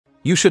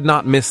You should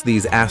not miss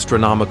these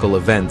astronomical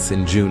events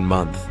in June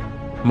month.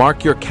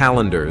 Mark your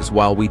calendars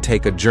while we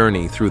take a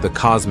journey through the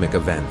cosmic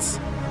events.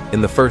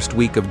 In the first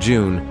week of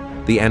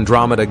June, the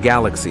Andromeda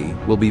Galaxy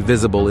will be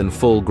visible in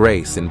full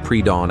grace in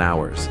pre-dawn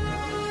hours.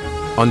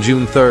 On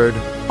June 3rd,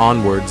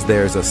 onwards,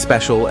 there's a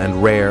special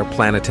and rare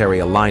planetary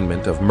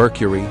alignment of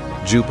Mercury,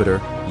 Jupiter,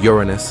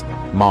 Uranus,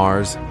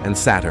 Mars, and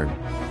Saturn.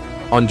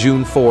 On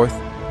June 4th,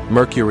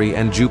 Mercury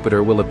and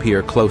Jupiter will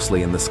appear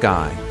closely in the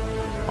sky.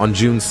 On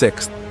June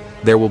 6th,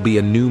 there will be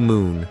a new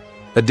moon.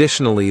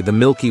 Additionally, the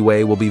Milky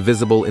Way will be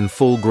visible in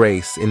full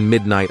grace in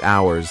midnight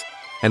hours,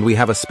 and we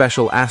have a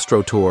special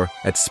astro tour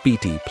at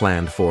Spiti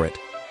planned for it.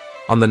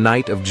 On the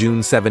night of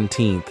June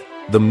 17th,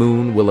 the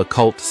moon will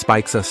occult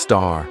spikes a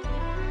star.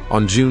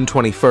 On June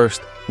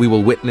 21st, we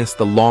will witness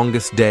the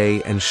longest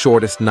day and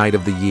shortest night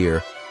of the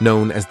year,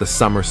 known as the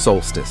summer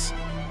solstice.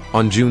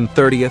 On June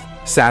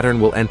 30th,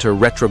 Saturn will enter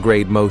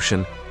retrograde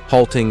motion,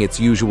 halting its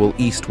usual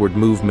eastward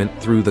movement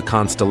through the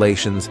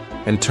constellations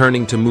and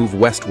turning to move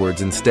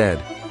westwards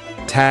instead.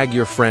 Tag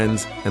your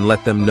friends and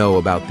let them know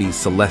about these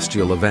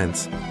celestial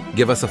events.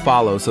 Give us a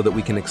follow so that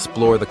we can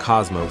explore the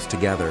cosmos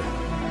together.